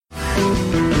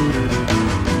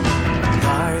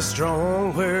Thy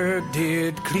strong word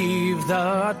did cleave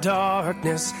the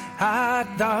darkness.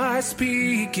 At thy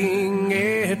speaking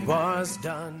it was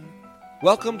done.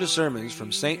 Welcome to sermons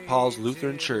from St. Paul's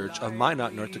Lutheran Church of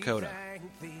Minot, North Dakota.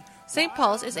 St.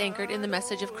 Paul's is anchored in the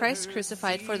message of Christ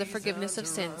crucified for the forgiveness of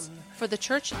sins, for the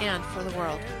church and for the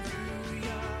world.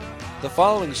 The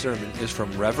following sermon is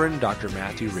from Reverend Dr.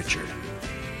 Matthew Richard.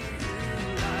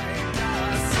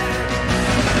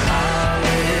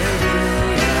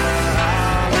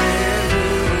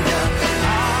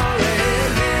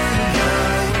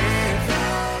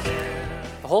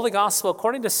 The Holy Gospel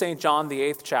according to St. John, the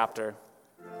 8th chapter.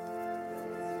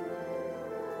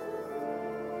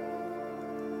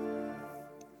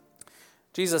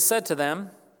 Jesus said to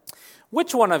them,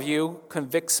 "Which one of you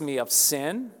convicts me of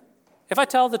sin? If I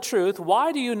tell the truth,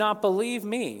 why do you not believe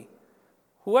me?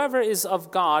 Whoever is of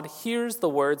God hears the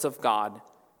words of God.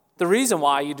 The reason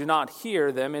why you do not hear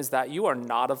them is that you are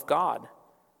not of God."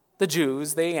 The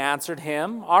Jews, they answered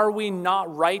him, "Are we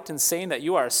not right in saying that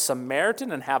you are a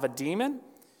Samaritan and have a demon?"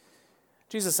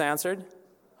 Jesus answered,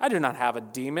 "I do not have a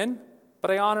demon, but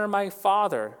I honor my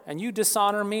Father, and you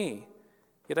dishonor me.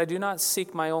 Yet I do not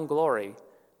seek my own glory.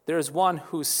 There is one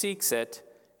who seeks it,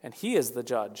 and he is the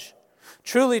judge.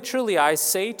 Truly, truly, I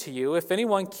say to you, if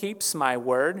anyone keeps my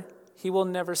word, he will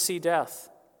never see death."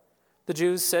 The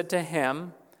Jews said to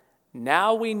him,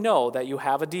 "Now we know that you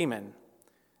have a demon.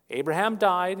 Abraham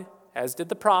died, as did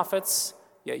the prophets,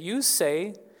 yet you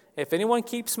say, if anyone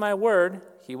keeps my word,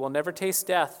 he will never taste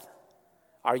death.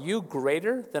 Are you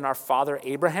greater than our father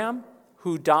Abraham,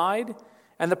 who died,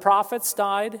 and the prophets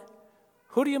died?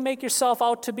 Who do you make yourself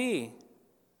out to be?"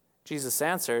 Jesus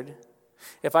answered,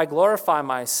 "If I glorify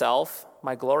myself,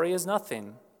 my glory is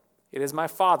nothing. It is my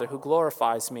Father who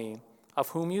glorifies me, of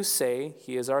whom you say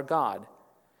he is our God.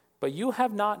 But you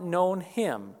have not known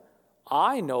him.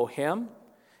 I know him.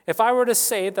 If I were to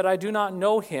say that I do not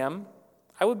know him,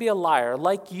 I would be a liar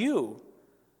like you.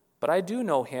 But I do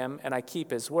know him, and I keep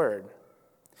his word.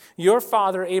 Your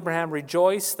father Abraham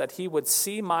rejoiced that he would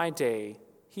see my day.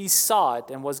 He saw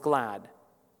it and was glad."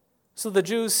 So the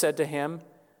Jews said to him,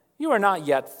 "You are not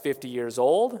yet 50 years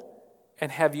old,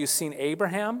 and have you seen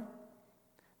Abraham?"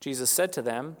 Jesus said to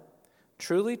them,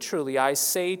 "Truly, truly, I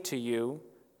say to you,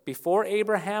 before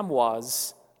Abraham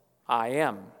was, I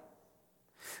am."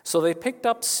 So they picked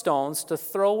up stones to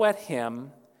throw at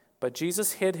him, but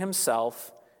Jesus hid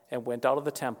himself and went out of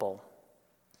the temple.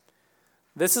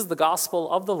 This is the gospel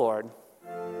of the Lord.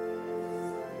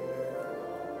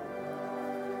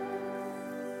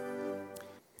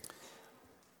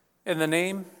 In the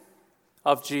name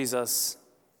of Jesus,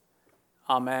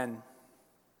 Amen.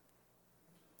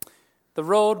 The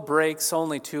road breaks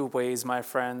only two ways, my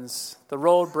friends. The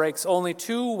road breaks only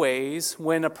two ways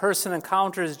when a person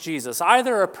encounters Jesus.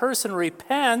 Either a person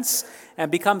repents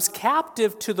and becomes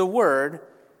captive to the word,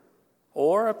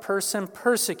 or a person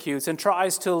persecutes and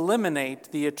tries to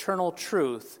eliminate the eternal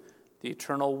truth, the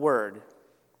eternal word.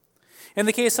 In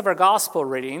the case of our gospel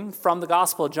reading from the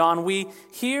Gospel of John, we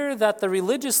hear that the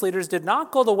religious leaders did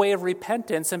not go the way of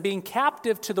repentance and being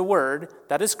captive to the word,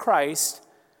 that is Christ,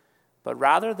 but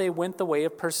rather they went the way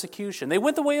of persecution. They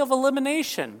went the way of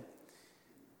elimination.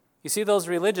 You see, those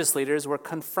religious leaders were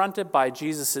confronted by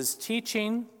Jesus'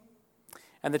 teaching,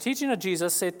 and the teaching of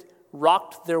Jesus, it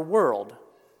rocked their world.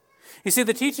 You see,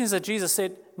 the teachings of Jesus,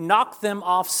 it knocked them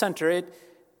off center. It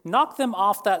knocked them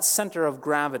off that center of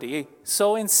gravity.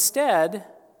 So instead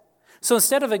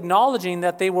of acknowledging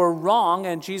that they were wrong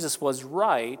and Jesus was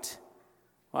right,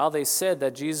 well, they said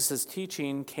that Jesus'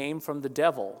 teaching came from the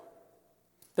devil.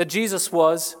 That Jesus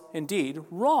was indeed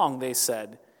wrong, they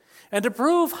said. And to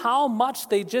prove how much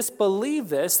they just believed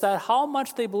this, that how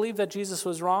much they believed that Jesus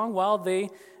was wrong, well,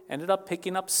 they ended up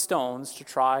picking up stones to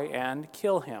try and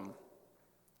kill him,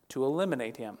 to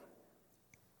eliminate him.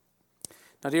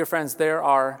 Now, dear friends, there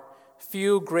are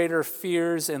few greater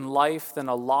fears in life than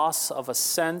a loss of a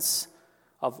sense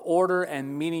of order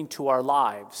and meaning to our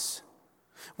lives.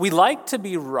 We like to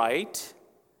be right,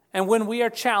 and when we are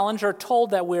challenged or told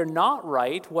that we're not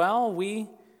right, well, we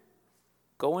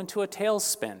go into a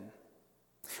tailspin.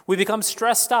 We become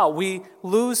stressed out. We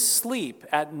lose sleep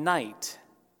at night.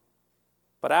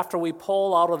 But after we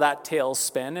pull out of that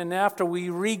tailspin and after we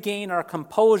regain our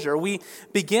composure, we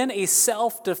begin a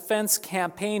self-defense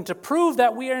campaign to prove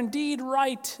that we are indeed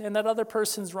right and that other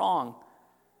person's wrong.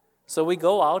 So we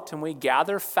go out and we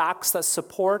gather facts that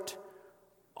support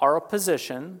our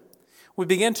position. We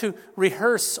begin to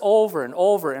rehearse over and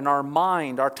over in our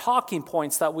mind our talking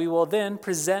points that we will then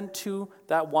present to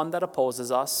that one that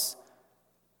opposes us.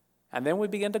 And then we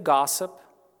begin to gossip.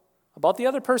 about the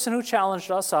other person who challenged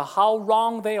us, how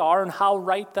wrong they are and how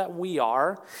right that we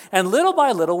are. And little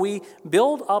by little, we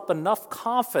build up enough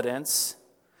confidence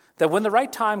that when the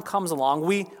right time comes along,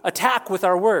 we attack with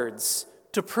our words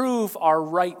to prove our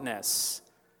rightness.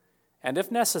 And if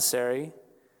necessary,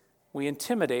 we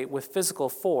intimidate with physical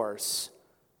force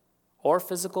or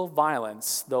physical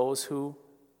violence those who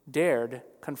dared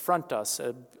confront us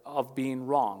of being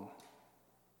wrong.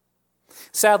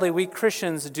 Sadly, we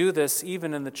Christians do this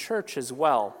even in the church as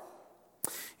well.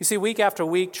 You see, week after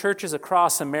week, churches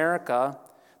across America,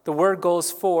 the word goes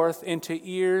forth into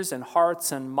ears and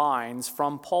hearts and minds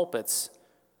from pulpits.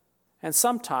 And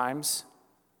sometimes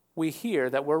we hear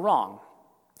that we're wrong.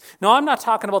 No, I'm not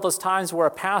talking about those times where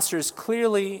a pastor is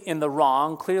clearly in the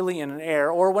wrong, clearly in an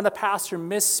error, or when a pastor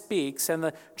misspeaks and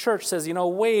the church says,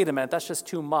 wait a minute, that's just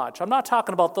too much. I'm not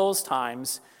talking about those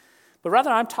times. But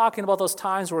rather, I'm talking about those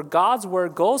times where God's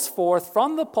word goes forth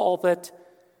from the pulpit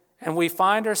and we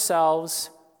find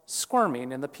ourselves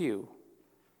squirming in the pew.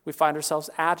 We find ourselves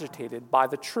agitated by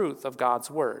the truth of God's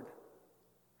word.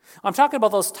 I'm talking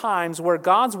about those times where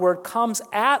God's word comes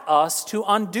at us to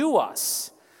undo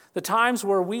us. The times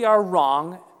where we are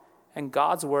wrong and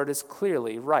God's word is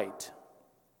clearly right.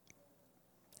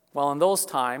 Well, in those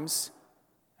times,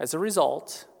 as a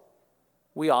result,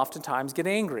 we oftentimes get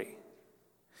angry.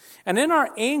 And in our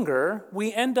anger,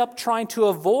 we end up trying to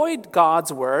avoid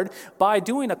God's word by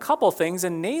doing a couple things,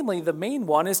 and namely, the main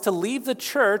one is to leave the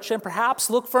church and perhaps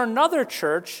look for another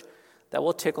church that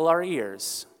will tickle our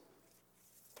ears.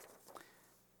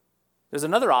 There's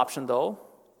another option, though.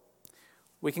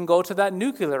 We can go to that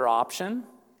nuclear option.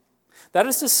 That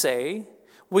is to say,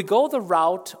 we go the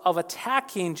route of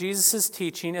attacking Jesus'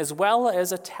 teaching as well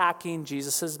as attacking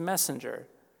Jesus' messenger.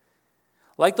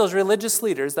 Like those religious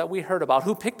leaders that we heard about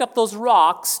who picked up those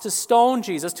rocks to stone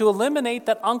Jesus, to eliminate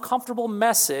that uncomfortable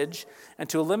message and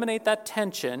to eliminate that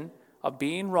tension of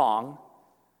being wrong.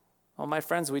 Well, my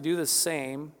friends, we do the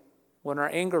same when our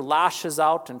anger lashes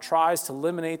out and tries to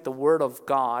eliminate the word of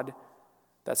God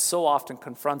that so often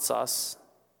confronts us.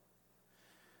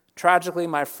 Tragically,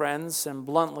 my friends, and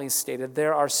bluntly stated,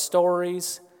 there are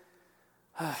stories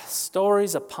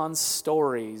upon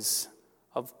stories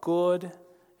of good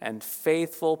and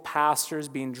faithful pastors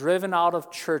being driven out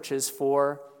of churches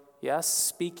for, yes,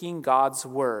 speaking God's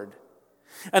word.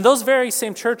 And those very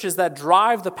same churches that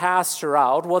drive the pastor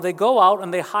out, well, they go out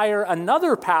and they hire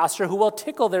another pastor who will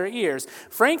tickle their ears.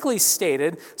 Frankly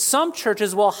stated, some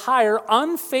churches will hire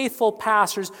unfaithful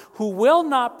pastors who will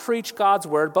not preach God's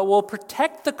word, but will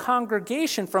protect the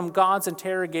congregation from God's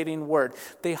interrogating word.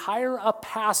 They hire a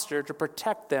pastor to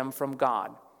protect them from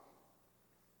God.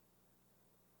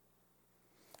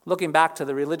 Looking back to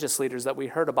the religious leaders that we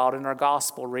heard about in our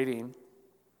gospel reading,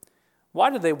 why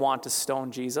did they want to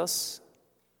stone Jesus?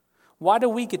 Why do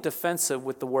we get defensive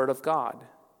with the word of God?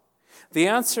 The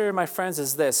answer, my friends,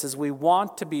 is this, is we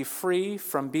want to be free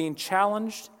from being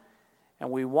challenged,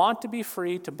 and we want to be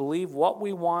free to believe what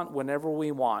we want whenever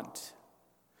we want.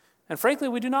 And frankly,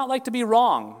 we do not like to be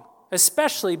wrong,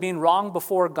 especially being wrong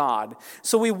before God.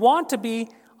 So we want to be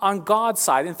on God's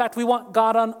side. In fact, we want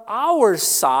God on our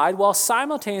side while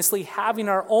simultaneously having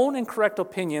our own incorrect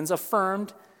opinions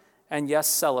affirmed and, yes,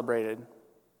 celebrated.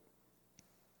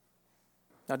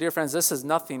 Now, dear friends, this is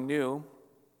nothing new.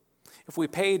 If we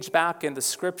page back in the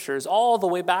scriptures, all the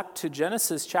way back to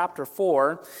Genesis chapter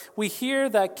 4, we hear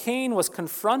that Cain was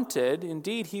confronted.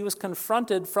 Indeed, he was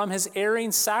confronted from his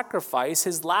erring sacrifice,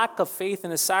 his lack of faith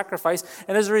in his sacrifice.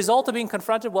 And as a result of being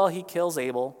confronted, well, he kills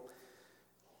Abel.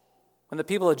 When the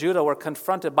people of Judah were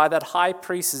confronted by that high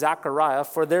priest Zechariah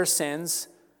for their sins,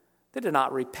 they did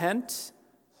not repent,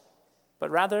 but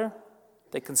rather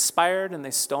they conspired and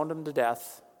they stoned him to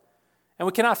death. And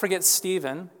we cannot forget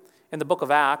Stephen in the book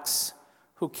of Acts,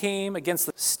 who came against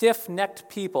the stiff-necked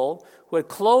people who had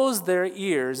closed their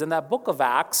ears in that book of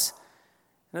Acts.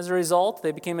 And as a result,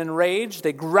 they became enraged.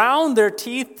 They ground their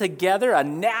teeth together, a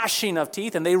gnashing of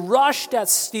teeth, and they rushed at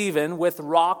Stephen with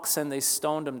rocks and they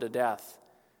stoned him to death.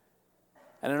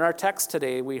 And in our text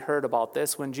today, we heard about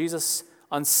this. When Jesus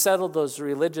unsettled those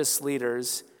religious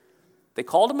leaders, they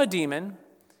called him a demon,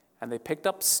 and they picked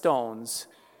up stones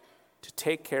to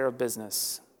take care of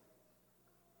business.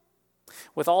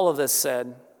 With all of this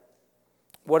said,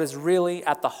 what is really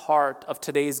at the heart of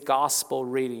today's gospel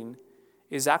reading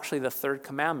is actually the third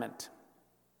commandment.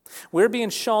 We're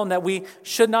being shown that we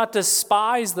should not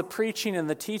despise the preaching and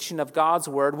the teaching of God's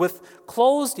word with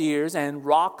closed ears and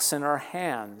rocks in our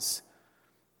hands,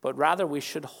 but rather we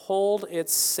should hold it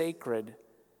sacred.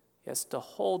 Yes, to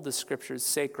hold the scriptures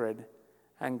sacred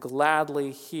and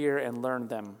gladly hear and learn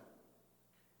them.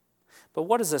 But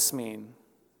what does this mean?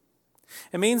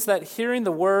 It means that hearing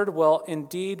the word will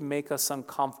indeed make us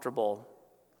uncomfortable,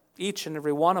 each and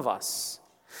every one of us.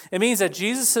 It means that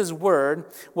Jesus' word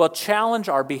will challenge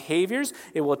our behaviors.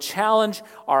 It will challenge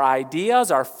our ideas,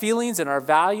 our feelings, and our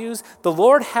values. The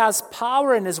Lord has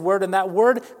power in his word, and that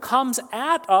word comes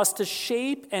at us to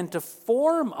shape and to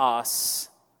form us,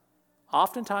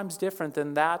 oftentimes different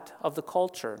than that of the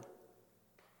culture.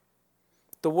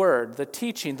 The word, the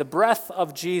teaching, the breath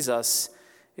of Jesus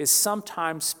is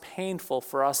sometimes painful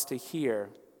for us to hear.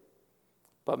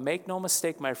 But make no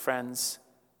mistake, my friends,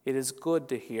 it is good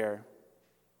to hear.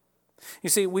 You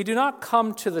see, we do not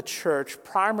come to the church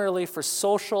primarily for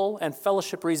social and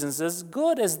fellowship reasons, as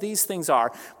good as these things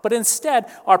are. But instead,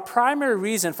 our primary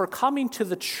reason for coming to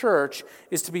the church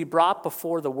is to be brought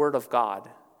before the Word of God.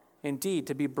 Indeed,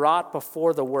 to be brought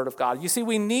before the Word of God. You see,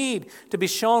 we need to be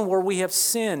shown where we have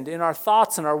sinned in our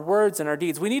thoughts and our words and our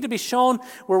deeds. We need to be shown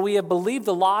where we have believed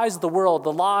the lies of the world,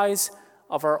 the lies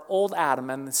of our old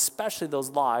Adam, and especially those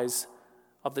lies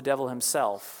of the devil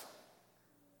himself.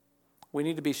 We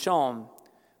need to be shown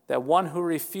that one who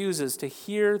refuses to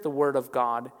hear the word of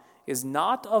God is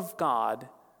not of God,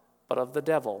 but of the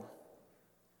devil.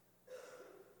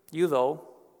 You, though,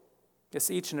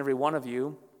 yes, each and every one of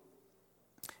you,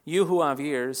 you who have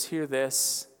ears, hear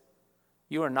this.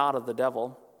 You are not of the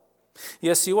devil.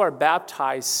 Yes, you are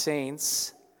baptized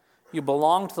saints. You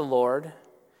belong to the Lord,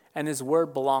 and his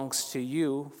word belongs to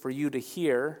you for you to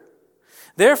hear.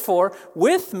 Therefore,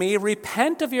 with me,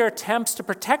 repent of your attempts to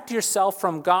protect yourself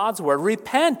from God's word.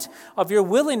 Repent of your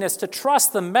willingness to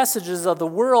trust the messages of the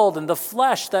world and the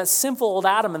flesh, that sinful old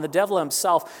Adam and the devil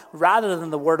himself, rather than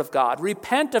the word of God.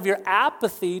 Repent of your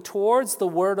apathy towards the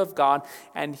word of God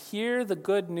and hear the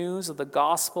good news of the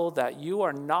gospel that you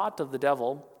are not of the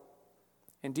devil.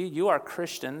 Indeed, you are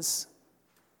Christians.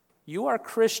 You are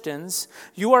Christians.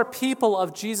 You are people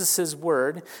of Jesus'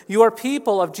 word. You are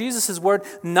people of Jesus' word,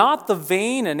 not the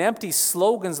vain and empty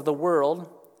slogans of the world.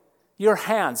 Your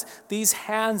hands, these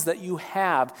hands that you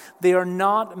have, they are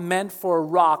not meant for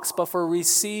rocks, but for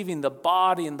receiving the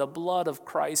body and the blood of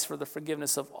Christ for the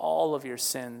forgiveness of all of your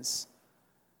sins,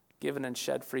 given and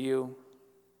shed for you.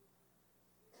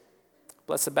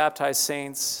 Blessed baptized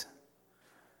saints,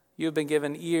 you have been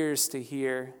given ears to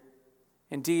hear.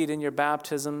 Indeed, in your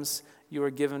baptisms, you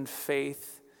are given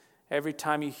faith. Every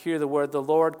time you hear the word, the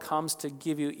Lord comes to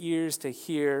give you ears to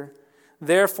hear.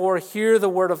 Therefore, hear the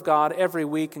word of God every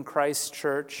week in Christ's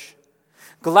church.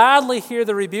 Gladly hear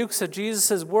the rebukes of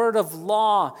Jesus' word of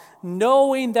law,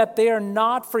 knowing that they are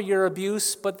not for your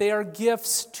abuse, but they are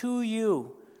gifts to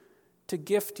you, to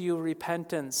gift you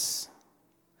repentance.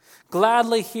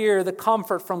 Gladly hear the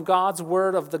comfort from God's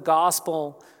word of the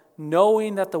gospel,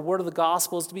 knowing that the word of the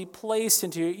gospel is to be placed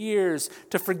into your ears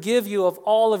to forgive you of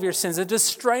all of your sins and to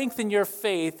strengthen your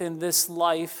faith in this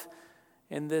life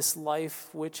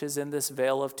which is in this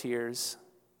vale of tears.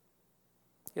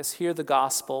 Yes, hear the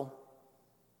gospel.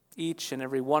 Each and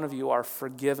every one of you are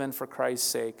forgiven for Christ's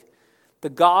sake. The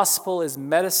gospel is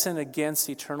medicine against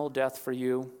eternal death for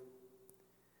you.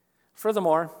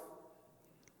 Furthermore,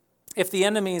 if the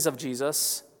enemies of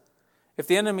Jesus'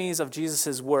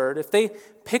 word, if they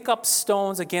pick up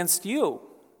stones against you,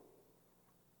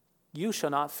 you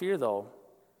shall not fear, though.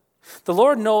 The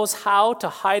Lord knows how to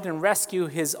hide and rescue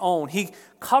his own. He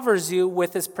covers you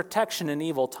with his protection in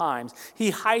evil times. He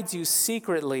hides you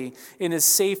secretly in his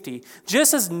safety.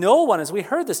 Just as no one, as we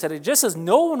heard this today, just as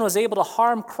no one was able to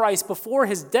harm Christ before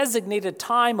his designated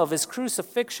time of his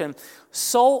crucifixion,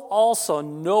 so also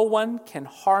no one can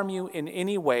harm you in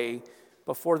any way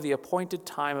before the appointed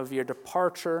time of your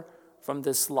departure from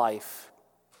this life.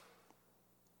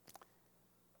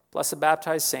 Blessed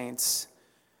baptized saints,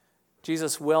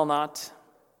 Jesus will not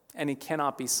and he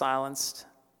cannot be silenced.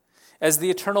 As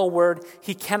the eternal word,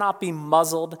 he cannot be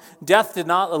muzzled. Death did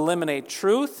not eliminate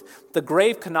truth. The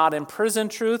grave cannot imprison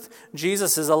truth.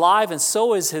 Jesus is alive and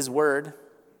so is his word.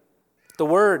 The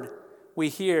word we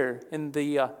hear in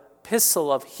the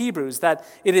epistle of Hebrews, that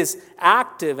it is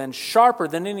active and sharper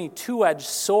than any two-edged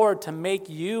sword to make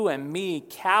you and me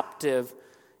captive.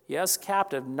 Yes,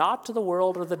 captive, not to the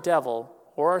world or the devil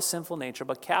or our sinful nature,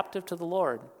 but captive to the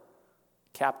Lord,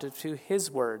 captive to his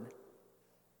word.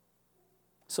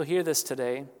 So hear this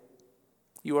today.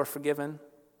 You are forgiven.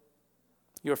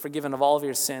 You are forgiven of all of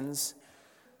your sins.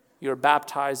 You are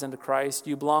baptized into Christ.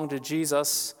 You belong to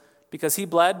Jesus because he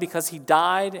bled, because he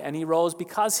died, and he rose,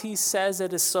 because he says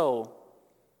it is so.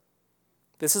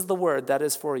 This is the word that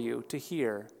is for you to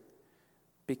hear,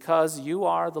 because you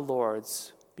are the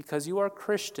Lord's, because you are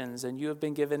Christians, and you have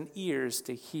been given ears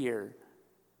to hear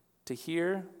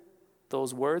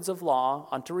those words of law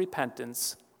unto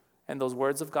repentance, and those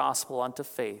words of gospel unto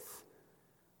faith.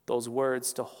 those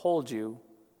words to hold you,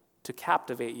 to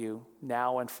captivate you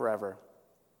now and forever.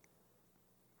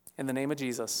 In the name of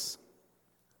Jesus,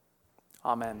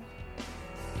 amen.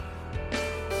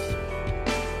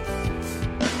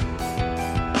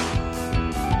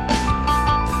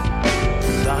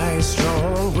 Thy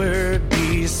strong word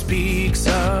bespeaks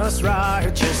us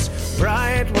righteous,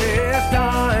 bright with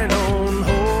thine own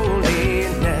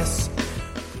holiness.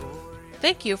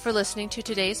 Thank you for listening to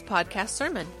today's podcast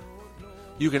sermon.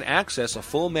 You can access a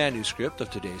full manuscript of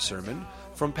today's sermon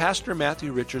from Pastor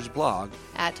Matthew Richard's blog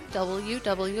At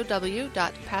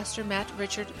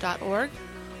www.pastormattrichard.org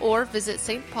or visit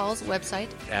St. Paul's website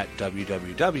at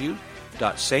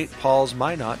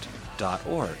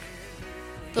www.stpaulsminot.org.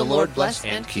 The Lord bless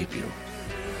and keep you.